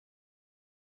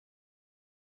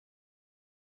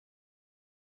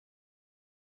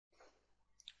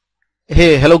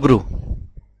Hey, hello, Guru.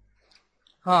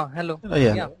 Hello.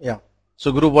 Yeah.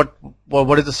 So, Guru,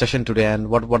 what is the session today, and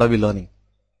what are we learning?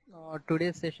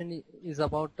 Today's session is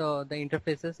about the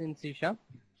interfaces in C#.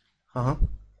 Uh-huh.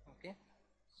 Okay.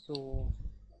 So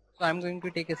I'm going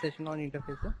to take a session on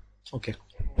interfaces. Okay.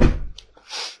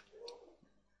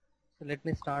 So let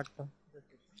me start the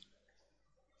session.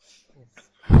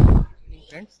 Yes.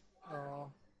 Friends,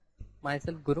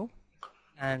 myself Guru,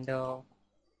 and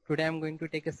today I'm going to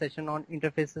take a session on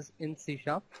interfaces in C#.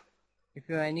 If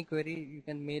you have any query, you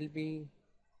can mail me.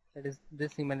 That is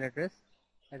this email address.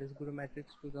 That is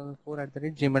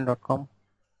gurumatrix2004@gmail.com.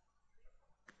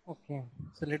 Okay,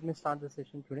 so let me start the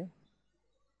session today.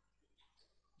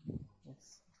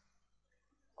 Yes.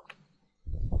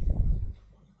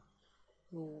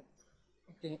 So,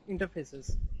 okay,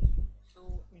 interfaces.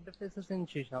 So interfaces in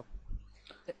C#.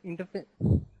 The interface.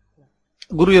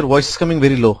 Guru, your voice is coming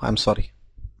very low. I'm sorry.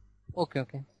 Okay.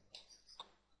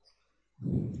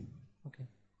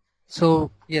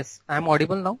 So yes, I'm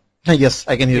audible now. Yes,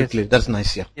 I can hear you clearly. That's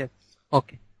nice. Yeah. Yes.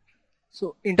 Okay.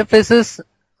 So interfaces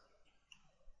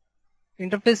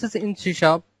in C#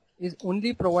 is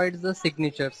only provides the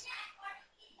signatures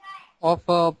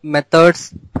of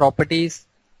methods, properties.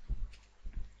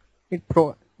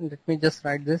 Let me just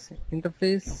write this.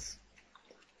 Interface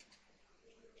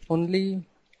only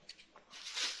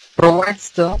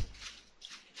provides the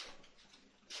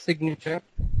signature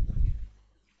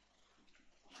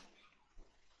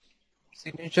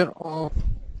of,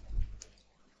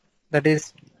 that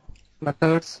is,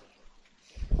 methods,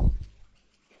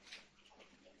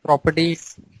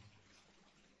 properties,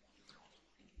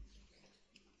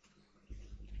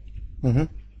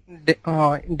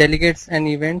 delegates and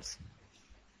events.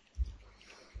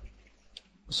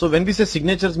 So when we say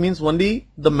signatures, means only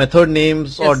the method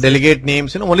names or delegate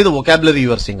names. Only the vocabulary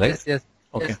you are saying, right? Yes.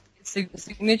 Okay. Yes.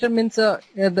 Signature means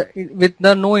with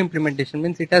the no implementation,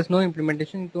 means it has no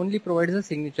implementation. It only provides a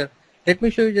signature. Let me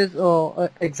show you just an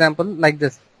example like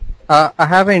this. I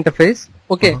have an interface.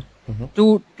 Okay.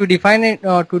 To define an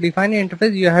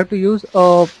interface, you have to use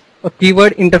a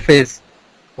keyword interface.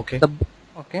 Okay.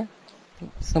 Okay.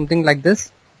 Something like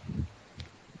this.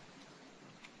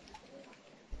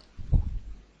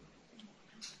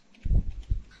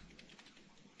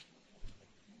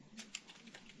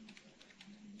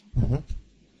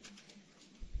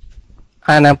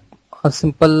 And a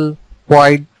simple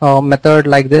void method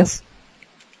like this.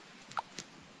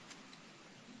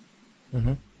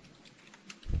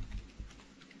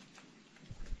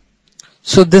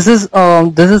 So this is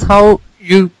how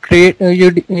you create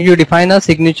you define a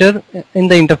signature in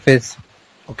the interface.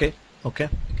 Okay.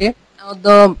 Now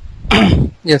the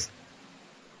yes,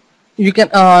 you can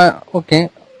okay.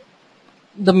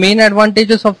 The main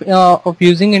advantages of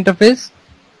using interface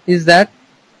is that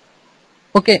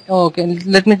okay.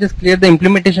 Let me just clear the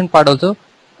implementation part also.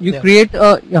 You create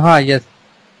yes.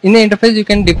 In the interface, you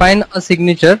can define a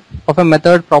signature of a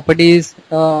method, properties,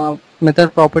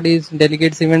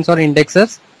 delegates, events, or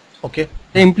indexers. Okay.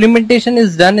 The implementation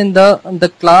is done in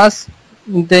the class.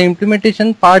 The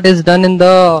implementation part is done in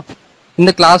the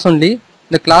class only.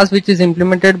 The class which is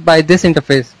implemented by this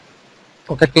interface.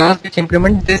 Okay. The class which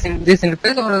implements this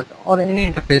interface or any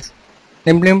interface. The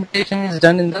implementation is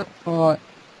done in the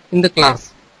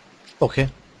class. Okay.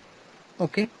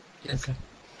 Okay. Yes. Okay.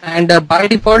 And by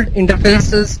default,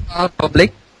 interfaces are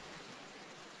public.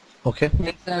 Okay.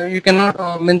 Means you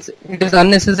cannot means it is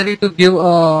unnecessary to give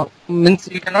means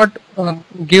you cannot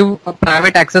give a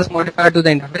private access modifier to the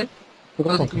interface,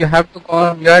 because you have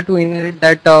to inherit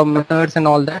that methods and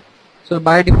all that. So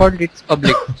by default, it's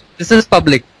public. This is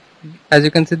public, as you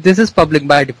can see. This is public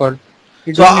by default.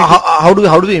 So how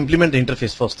do we implement the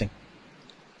interface first thing?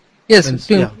 Yes. It's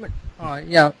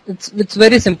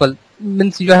very simple.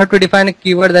 Means you have to define a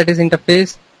keyword, that is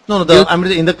interface. No, I'm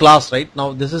in the class right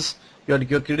now. This is you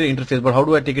created an interface, but how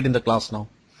do I take it in the class now?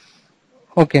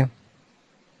 Okay.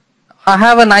 I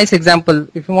have a nice example.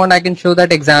 If you want, I can show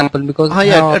that example, because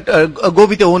go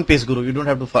with your own pace, Guru. You don't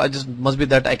have to. I just must be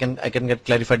that I can get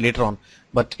clarified later on.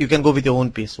 But you can go with your own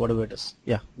pace, whatever it is.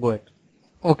 Yeah, go ahead.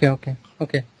 Okay.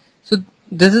 So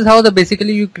this is how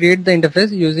basically you create the interface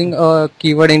using a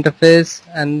keyword interface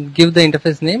and give the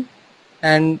interface name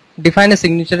and define a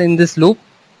signature in this loop,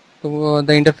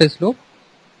 the interface loop.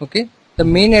 Okay. The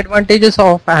main advantages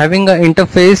of having an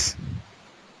interface,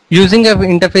 using an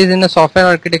interface in a software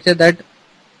architecture, that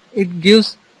it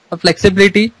gives a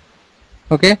flexibility.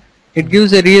 Okay. It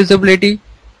gives a reusability.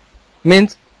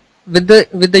 Means with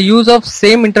the use of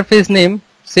same interface name,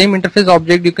 same interface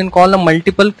object, you can call a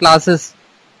multiple classes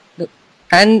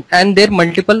and their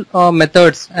multiple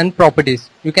methods and properties.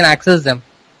 You can access them.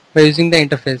 by using the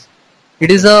interface. It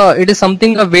is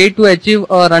something a way to achieve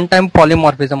a runtime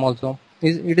polymorphism also.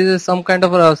 It is some kind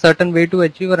of a certain way to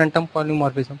achieve a runtime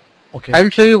polymorphism. Okay. I will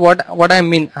show you what I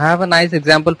mean. I have a nice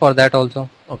example for that also.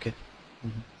 Okay.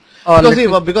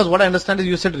 Because what I understand is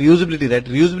you said reusability, right?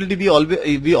 Reusability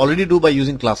we already do by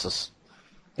using classes.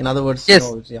 In other words, yes.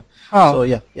 Yeah. So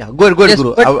yeah. Go ahead, yes,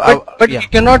 Guru. But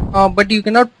you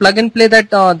cannot plug and play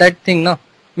that thing, no?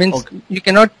 Means Okay. you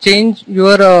cannot change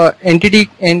your entity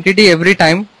every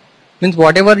time. Means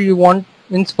whatever you want.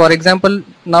 Means for example,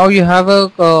 now you have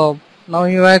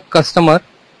a customer.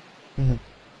 Mhm.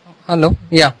 Hello.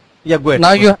 Yeah. Yeah, go ahead.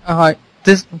 Now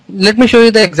let me show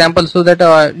you the example so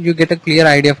that you get a clear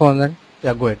idea for that.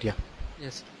 Yeah, go ahead. Yeah.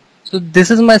 Yes. So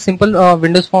this is my simple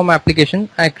Windows Form application.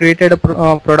 I created a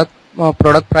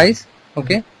product price.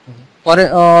 Okay. For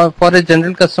a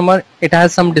general customer, it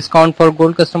has some discount. For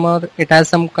gold customer, it has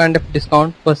some kind of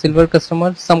discount. For silver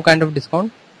customer, some kind of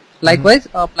discount. Likewise,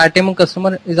 platinum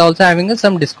customer is also having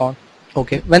some discount.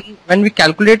 Okay. When we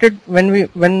calculated,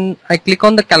 when I click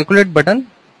on the calculate button,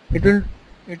 it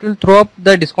will throw up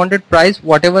the discounted price,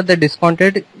 whatever the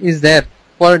discounted is there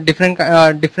for different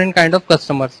kind of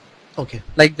customers. Okay.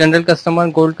 Like general customer,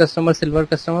 gold customer, silver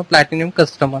customer, platinum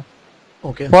customer.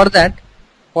 Okay. For that,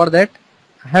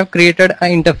 I have created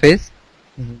an interface.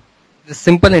 The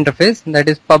simple interface, that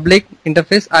is public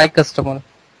interface I customer.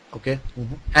 Okay.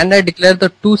 And I declare the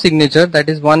two signature, that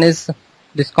is one is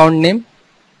discount name,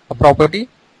 a property,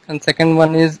 and second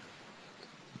one is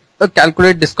a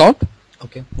calculate discount.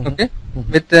 Okay. Okay.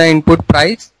 With the input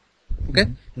price. Okay.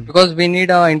 Because we need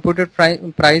a inputted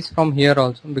price from here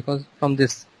also, because from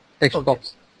this text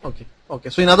box. Okay.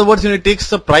 So in other words, it takes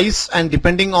the price, and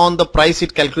depending on the price,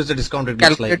 it calculates the discount.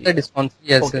 Calculate the discount.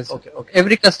 Yes. Okay, yes. okay.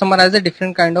 Every customer has a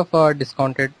different kind of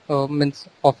discounted means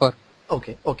offer.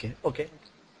 Okay.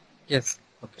 Yes.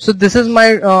 Okay. So this is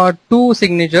my two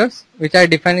signatures which I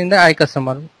define in the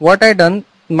iCustomer. What I done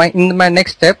in my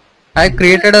next step, I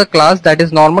created a class that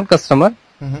is normal customer,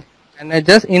 and I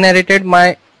just inherited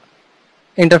my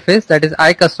interface, that is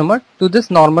iCustomer, to this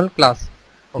normal class.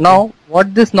 Okay. Now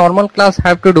what this normal class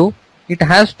have to do, it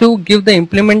has to give the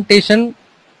implementation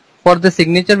for the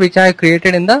signature which I have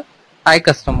created in the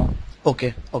iCustomer.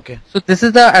 Okay. So this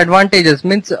is the advantages.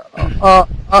 Means a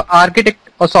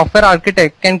software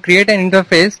architect can create an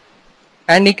interface,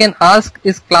 and he can ask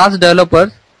his class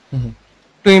developers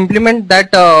to implement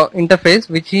that interface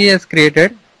which he has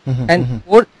created, and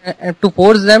to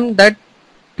force them that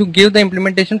to give the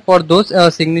implementation for those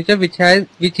signature which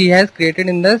he has created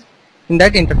in that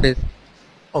interface.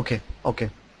 Okay.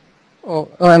 Oh,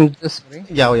 I'm just sorry.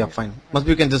 Yeah, fine. Must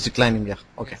be you can just decline him. Yeah.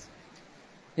 Okay.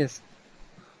 Yes.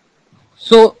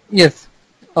 So yes.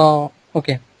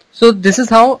 Okay. So this is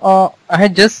how I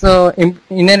had just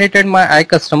inherited my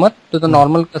iCustomer to the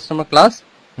normal customer class.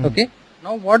 Okay.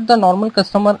 Now what the normal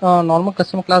customer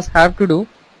class have to do?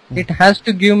 It has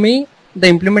to give me the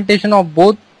implementation of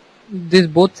both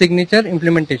signature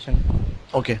implementation.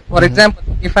 Okay. For example,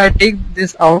 if I take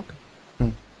this out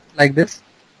like this,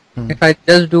 if I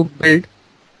just do build,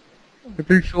 it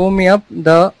will show me up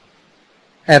the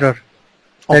error.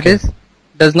 That is,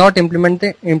 does not implement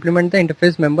the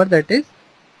interface member, that is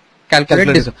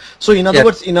calculate. So in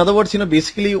other words,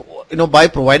 basically, by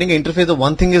providing an interface, the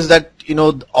one thing is that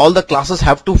all the classes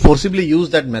have to forcibly use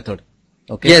that method.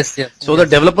 Okay. Yes. So the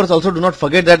developers also do not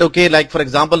forget that. Okay, like for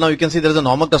example, now you can see there is a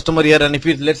normal customer here, and if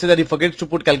let's say that he forgets to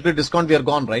put calculate discount, we are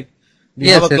gone, right? We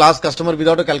have a class customer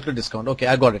without a calculate discount. Okay,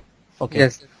 I got it. Okay.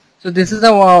 Yes. So this is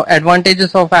the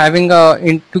advantages of having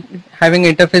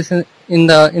interface in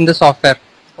the software.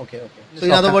 Okay. So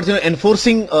in other words,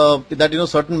 enforcing that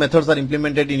certain methods are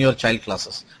implemented in your child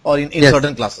classes or in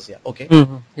certain classes. Yeah. Okay.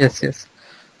 Yes.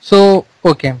 So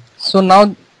okay. So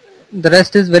now the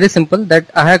rest is very simple.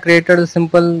 That I have created a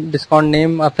simple discount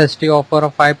name, a festive offer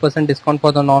of 5% discount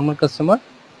for the normal customer,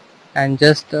 and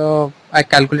just I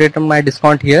calculated my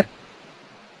discount here.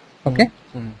 Okay.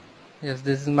 Yes,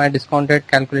 this is my discounted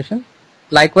calculation.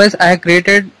 Likewise, I have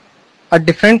created a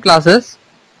different classes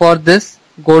for this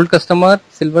gold customer,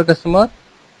 silver customer,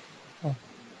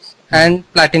 and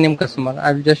platinum customer.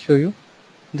 I will just show you.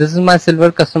 This is my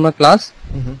silver customer class.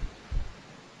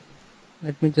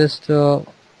 Let me just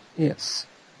yes.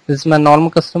 This is my normal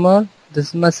customer. This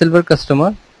is my silver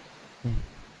customer,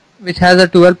 which has a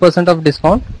 12% of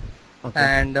discount,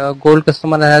 and gold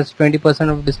customer has 20%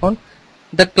 of discount.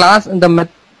 The class and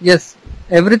yes,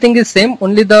 everything is same.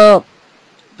 Only the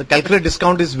calculate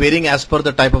discount is varying as per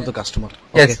the type of the customer.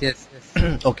 Okay. Yes.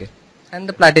 Okay. And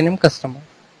the platinum customer.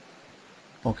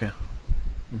 Okay.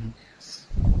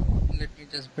 Let me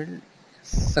just build.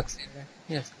 Succeed.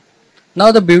 Yes.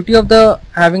 Now the beauty of the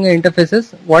having an interface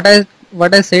is what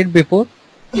I said before.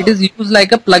 It is used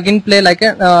like a plug and play, like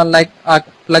a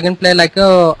plug and play like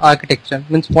a architecture.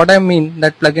 Means what I mean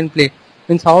that plug and play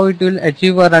means how it will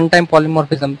achieve a runtime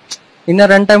polymorphism. In a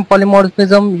runtime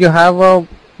polymorphism, you have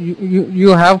you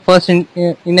have first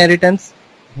inheritance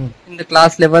in the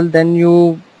class level, then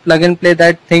you plug and play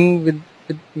that thing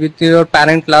with your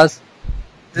parent class.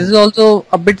 This is also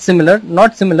a bit similar,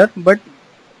 not similar, but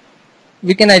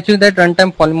we can achieve that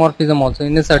runtime polymorphism also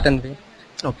in a certain way.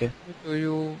 Okay.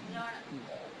 So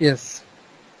yes,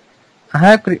 I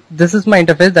have this is my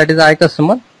interface, that is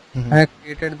iCustomer. I have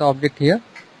created the object here,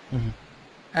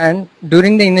 and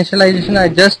during the initialization, I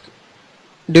just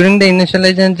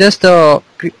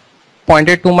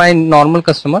pointed to my normal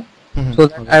customer, so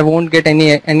that I won't get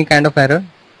any kind of error.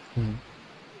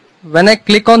 When I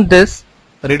click on this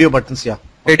radio buttons,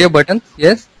 radio buttons,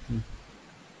 yes,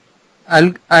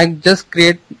 I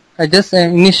just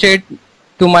initiate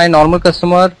to my normal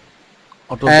customer,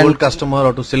 or to gold customer,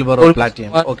 or to silver or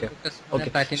platinum. Okay.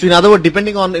 Platinum. So in other words,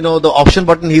 depending on the option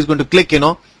button he's going to click,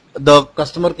 the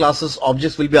customer classes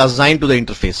objects will be assigned to the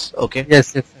interface. Okay.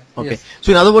 Yes. Okay. Yes.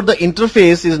 So in other words, the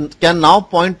interface can now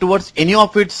point towards any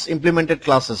of its implemented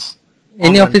classes.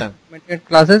 Any of its implemented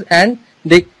classes, and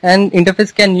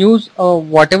interface can use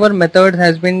whatever method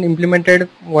has been implemented,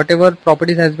 whatever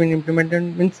properties has been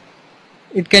implemented, means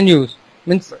it can use,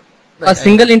 means a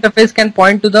single interface can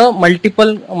point to the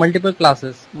multiple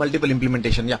classes, multiple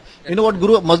implementation. Yeah. You know what,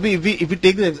 Guru, must be, if we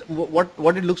take the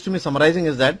what it looks to me summarizing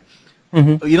is that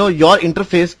your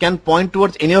interface can point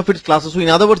towards any of its classes. So in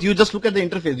other words, you just look at the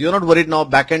interface. You're not worried now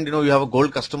backend, you have a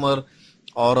gold customer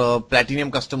or a platinum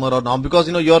customer, or now, because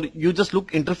you just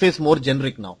look interface more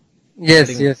generic now. Yes.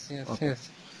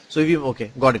 So if you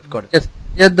got it. Yes.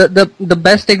 Yeah, the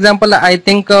best example, I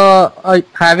think,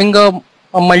 having a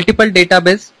multiple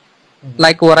database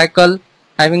like Oracle,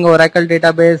 having Oracle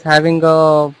database, having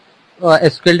a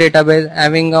SQL database,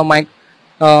 having a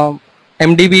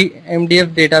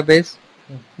MDF database,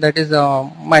 that is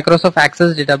Microsoft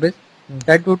Access database.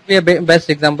 That would be a best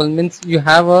example. Means you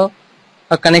have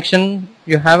a connection,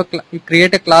 you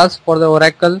create a class for the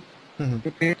Oracle,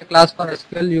 you create a class for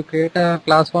SQL, you create a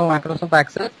class for Microsoft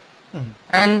Access,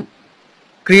 and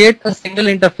create a single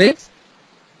interface.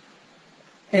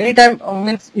 Anytime,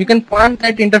 means you can point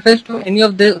that interface to any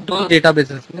of those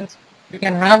databases. Means you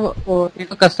can have,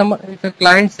 if a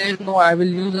client says no, I will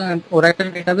use an Oracle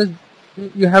database,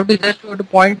 you have to just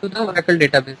point to the Oracle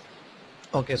database.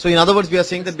 Okay, so in other words, we are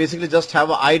saying that basically just have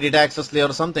a data access layer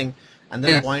or something, and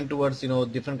then Yes. point towards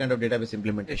different kind of database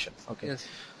implementation. Okay. Yes.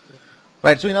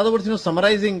 Right. So in other words,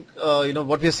 summarizing,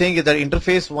 what we are saying is that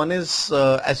interface one is,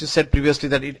 as you said previously,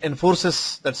 that it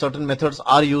enforces that certain methods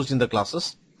are used in the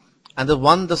classes, and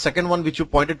the second one which you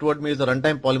pointed toward me is the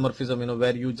runtime polymorphism,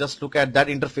 where you just look at that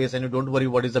interface and you don't worry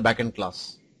what is the backend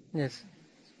class. Yes.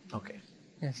 Okay.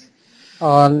 Yes.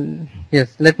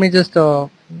 Yes. Let me just show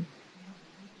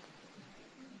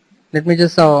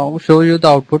you the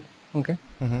output. Okay.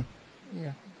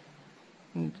 Yeah.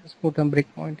 Just put a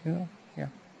breakpoint here. Yeah.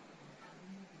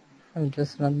 I'll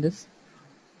just run this.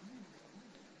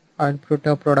 I'll put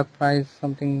a product price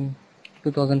something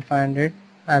 2,500.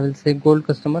 I will say gold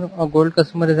customer. A gold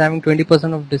customer is having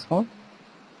 20% of discount,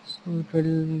 so it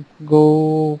will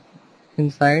go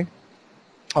inside.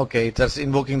 Okay, it's just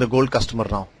invoking the gold customer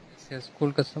now. Yes,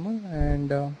 gold customer,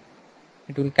 and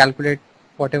it will calculate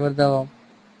whatever the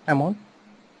amount,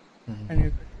 and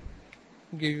it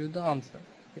will give you the answer.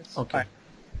 Yes. Okay. Fine.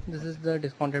 This is the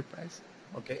discounted price.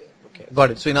 Okay,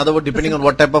 got it. So in other words, depending on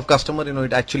what type of customer,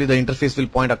 it actually the interface will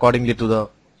point accordingly to the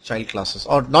child classes,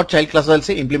 or not child classes, I'll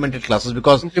say implemented classes,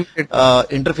 because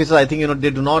interfaces, I think,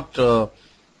 they do not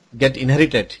get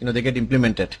inherited, they get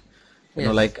implemented.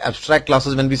 Yes. Like abstract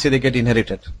classes, when we say they get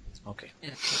inherited. Okay.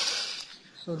 Yes.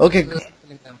 So Okay. this is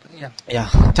an example. Yeah. Yeah.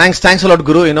 Thanks a lot,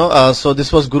 Guru. So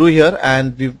this was Guru here,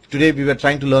 and today we were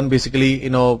trying to learn basically,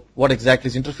 what exactly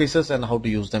is interfaces and how to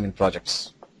use them in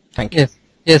projects. Thank you.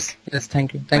 Yes.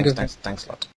 Thank you. Thank you. Thanks a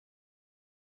lot.